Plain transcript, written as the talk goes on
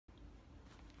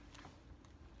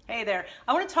Hey there.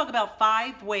 I want to talk about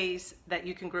 5 ways that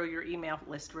you can grow your email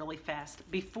list really fast.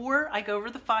 Before I go over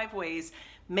the 5 ways,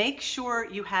 make sure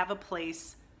you have a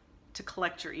place to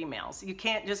collect your emails. You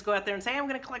can't just go out there and say, I'm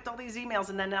going to collect all these emails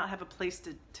and then not have a place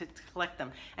to collect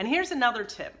them. And here's another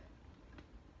tip.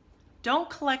 Don't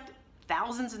collect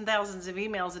thousands and thousands of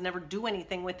emails and never do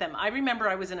anything with them. I remember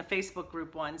I was in a Facebook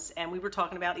group once and we were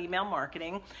talking about email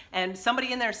marketing, and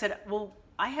somebody in there said, well,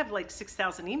 I have like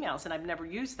 6,000 emails and I've never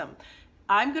used them.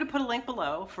 I'm going to put a link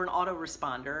below for an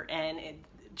autoresponder and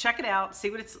check it out, see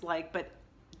what it's like, but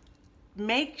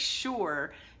make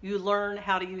sure you learn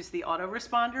how to use the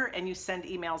autoresponder and you send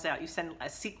emails out. You send a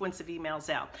sequence of emails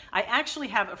out. I actually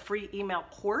have a free email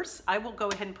course. I will go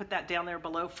ahead and put that down there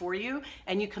below for you,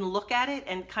 and you can look at it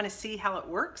and kind of see how it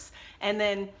works and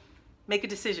then make a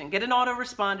decision. Get an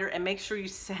autoresponder and make sure you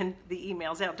send the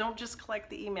emails out. Don't just collect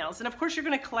the emails. And of course, you're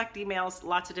going to collect emails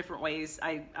lots of different ways.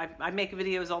 I make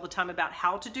videos all the time about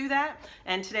how to do that.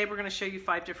 And today we're going to show you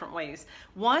 5 different ways.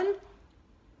 One,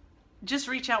 just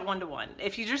reach out one-to-one.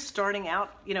 If you're just starting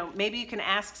out, maybe you can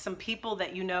ask some people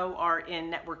that you know are in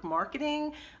network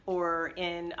marketing, or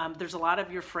in, there's a lot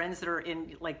of your friends that are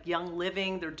in like Young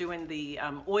Living, they're doing the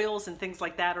oils and things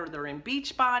like that, or they're in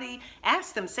Beachbody.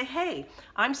 Ask them, say, hey,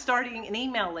 I'm starting an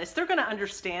email list. They're gonna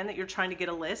understand that you're trying to get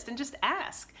a list, and just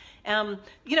ask.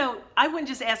 I wouldn't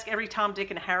just ask every Tom, Dick,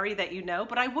 and Harry that you know,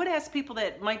 but I would ask people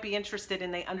that might be interested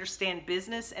and they understand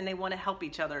business and they want to help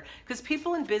each other. Because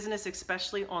people in business,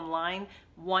 especially online,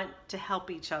 want to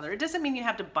help each other. It doesn't mean you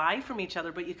have to buy from each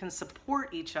other, but you can support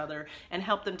each other and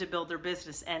help them to build their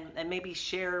business, and maybe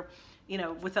share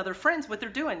with other friends what they're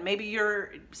doing. Maybe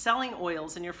you're selling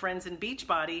oils and your friends in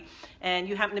Beachbody and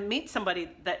you happen to meet somebody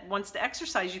that wants to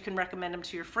exercise, you can recommend them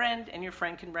to your friend, and your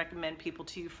friend can recommend people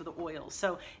to you for the oils.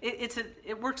 So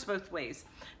it works both ways.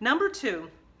 Number 2,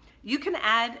 you can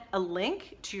add a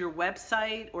link to your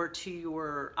website or to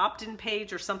your opt-in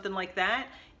page or something like that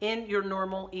in your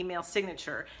normal email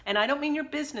signature. And I don't mean your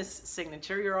business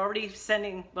signature. You're already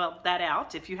sending, that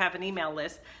out if you have an email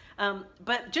list.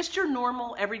 But just your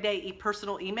normal everyday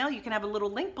personal email, you can have a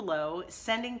little link below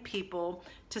sending people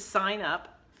to sign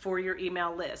up for your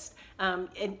email list. And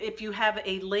if you have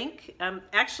a link,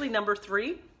 actually number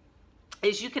 3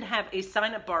 is you can have a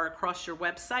sign-up bar across your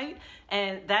website,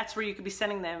 and that's where you could be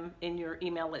sending them in your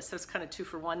email list. So it's kind of 2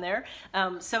 for 1 there.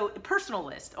 So personal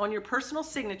list, on your personal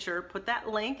signature, put that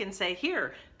link and say,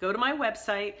 here, go to my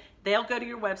website. They'll go to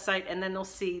your website, and then they'll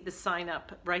see the sign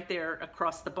up right there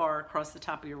across the bar, across the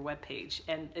top of your web page,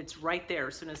 and it's right there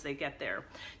as soon as they get there.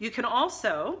 You can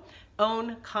also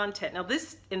own content. Now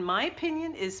this, in my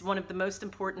opinion, is one of the most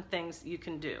important things you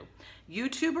can do.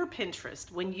 YouTube or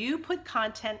Pinterest, when you put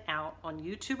content out on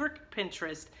YouTube or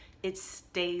Pinterest, it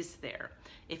stays there.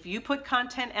 If you put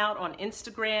content out on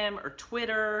Instagram or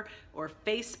Twitter or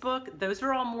Facebook, those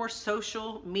are all more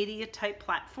social media type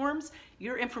platforms,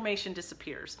 your information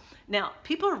disappears. Now,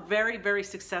 people are very, very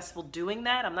successful doing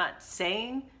that. I'm not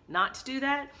saying not to do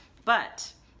that,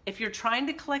 but if you're trying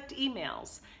to collect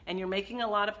emails and you're making a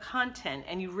lot of content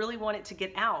and you really want it to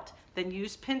get out, then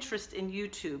use Pinterest and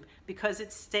YouTube, because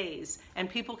it stays and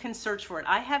people can search for it.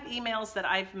 I have emails that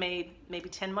I've made maybe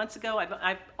 10 months ago.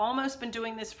 I've almost been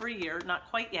doing this for a year, not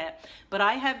quite yet, but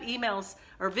I have emails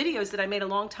or videos that I made a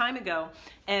long time ago,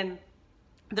 and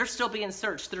they're still being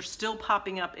searched. They're still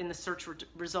popping up in the search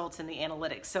results in the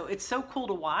analytics. So it's so cool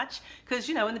to watch, because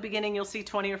in the beginning you'll see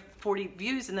 20 or 40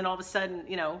 views, and then all of a sudden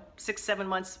 6-7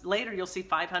 months later you'll see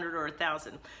 500 or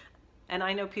 1,000. And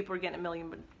I know people are getting 1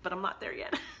 million, but I'm not there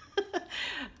yet.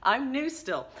 I'm new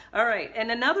still. All right, and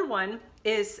another one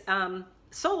is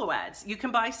solo ads. You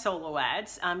can buy solo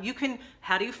ads.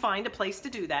 How do you find a place to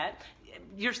do that?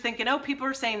 You're thinking, oh, people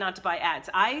are saying not to buy ads.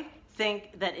 I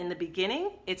think that in the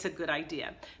beginning, it's a good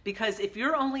idea, because if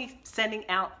you're only sending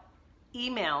out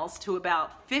emails to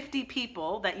about 50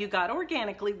 people that you got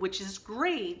organically, which is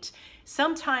great,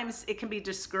 sometimes it can be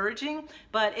discouraging.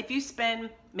 But if you spend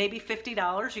maybe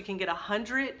 $50, you can get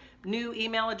 100 new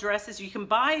email addresses. You can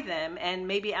buy them, and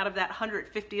maybe out of that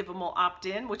 150 of them will opt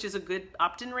in, which is a good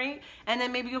opt-in rate, and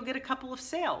then maybe you'll get a couple of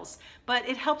sales. But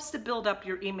it helps to build up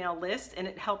your email list, and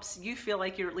it helps you feel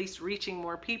like you're at least reaching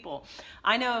more people.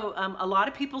 I know a lot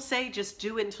of people say just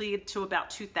do it until you get to about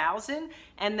 2,000,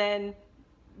 and then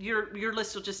your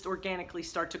list will just organically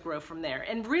start to grow from there.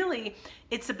 And really,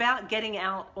 it's about getting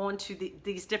out onto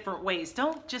these different ways.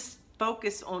 Don't just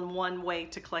focus on one way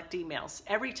to collect emails.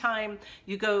 Every time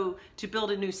you go to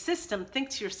build a new system, think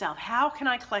to yourself, how can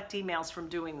I collect emails from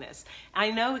doing this?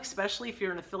 I know, especially if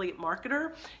you're an affiliate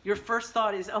marketer, your first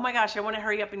thought is, oh my gosh, I want to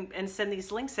hurry up and send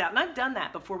these links out. And I've done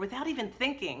that before without even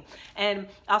thinking. And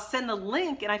I'll send the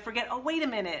link and I forget, oh, wait a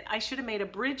minute, I should have made a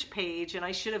bridge page and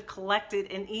I should have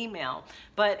collected an email.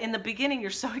 But in the beginning, you're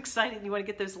so excited and you want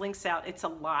to get those links out. It's a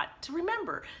lot to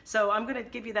remember. So I'm going to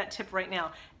give you that tip right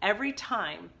now. Every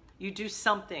time you do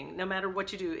something, no matter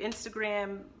what you do,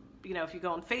 Instagram, you know, if you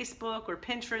go on Facebook or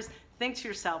Pinterest, think to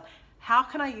yourself, how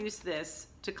can I use this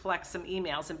to collect some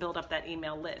emails and build up that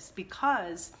email list?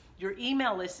 Because your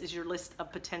email list is your list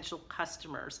of potential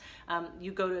customers.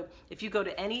 If you go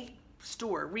to any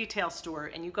store, retail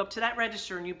store, and you go up to that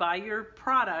register and you buy your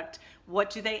product, what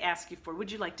do they ask you for?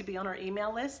 Would you like to be on our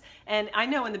email list? And I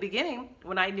know in the beginning,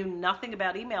 when I knew nothing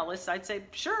about email lists, I'd say,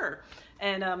 sure.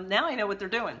 And now I know what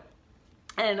they're doing.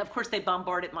 And of course they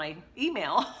bombarded my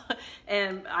email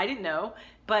and I didn't know,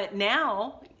 but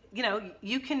now, you know,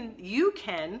 you can, you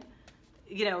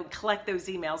know, collect those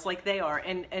emails like they are,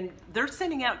 and they're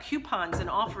sending out coupons and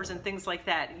offers and things like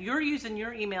that. You're using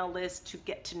your email list to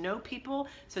get to know people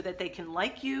so that they can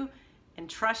like you and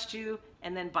trust you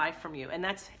and then buy from you. And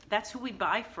that's who we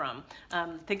buy from.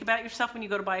 Think about yourself when you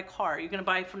go to buy a car. You're gonna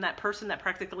buy from that person that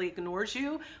practically ignores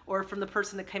you, or from the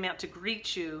person that came out to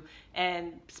greet you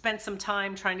and spent some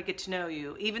time trying to get to know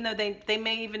you, even though they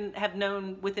may even have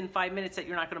known within 5 minutes that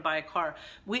you're not gonna buy a car.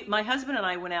 My husband and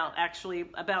I went out actually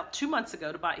about 2 months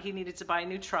ago he needed to buy a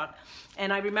new truck.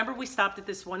 And I remember we stopped at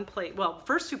this one place, well,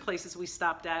 first two places we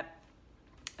stopped at,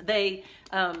 they,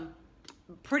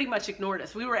 pretty much ignored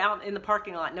us. We were out in the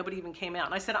parking lot, nobody even came out.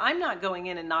 And I said, I'm not going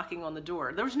in and knocking on the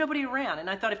door. There was nobody around. And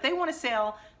I thought, if they want to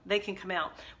sell, they can come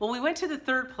out. Well, we went to the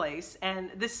third place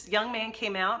and this young man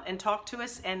came out and talked to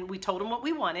us and we told him what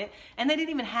we wanted and they didn't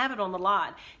even have it on the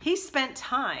lot. He spent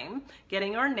time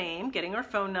getting our name, getting our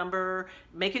phone number,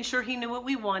 making sure he knew what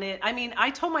we wanted. I mean, I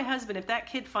told my husband, if that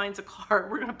kid finds a car,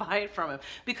 we're going to buy it from him,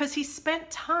 because he spent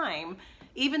time,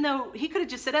 even though he could have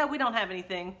just said, oh, we don't have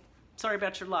anything. Sorry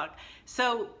about your luck.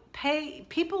 So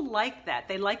people like that.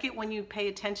 They like it when you pay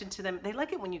attention to them. They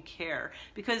like it when you care,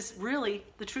 because really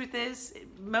the truth is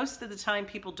most of the time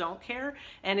people don't care,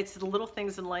 and it's the little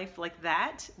things in life like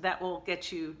that will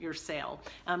get you your sale.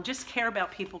 Just care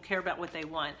about people, care about what they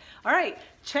want. All right,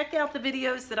 check out the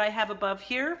videos that I have above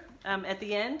here at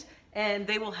the end, and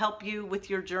they will help you with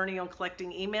your journey on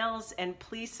collecting emails. And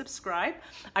please subscribe.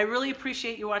 I really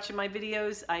appreciate you watching my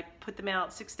videos. I put them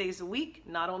out 6 days a week,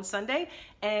 not on Sunday.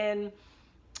 And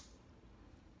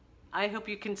I hope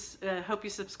you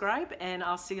subscribe, and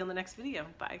I'll see you on the next video.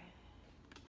 Bye.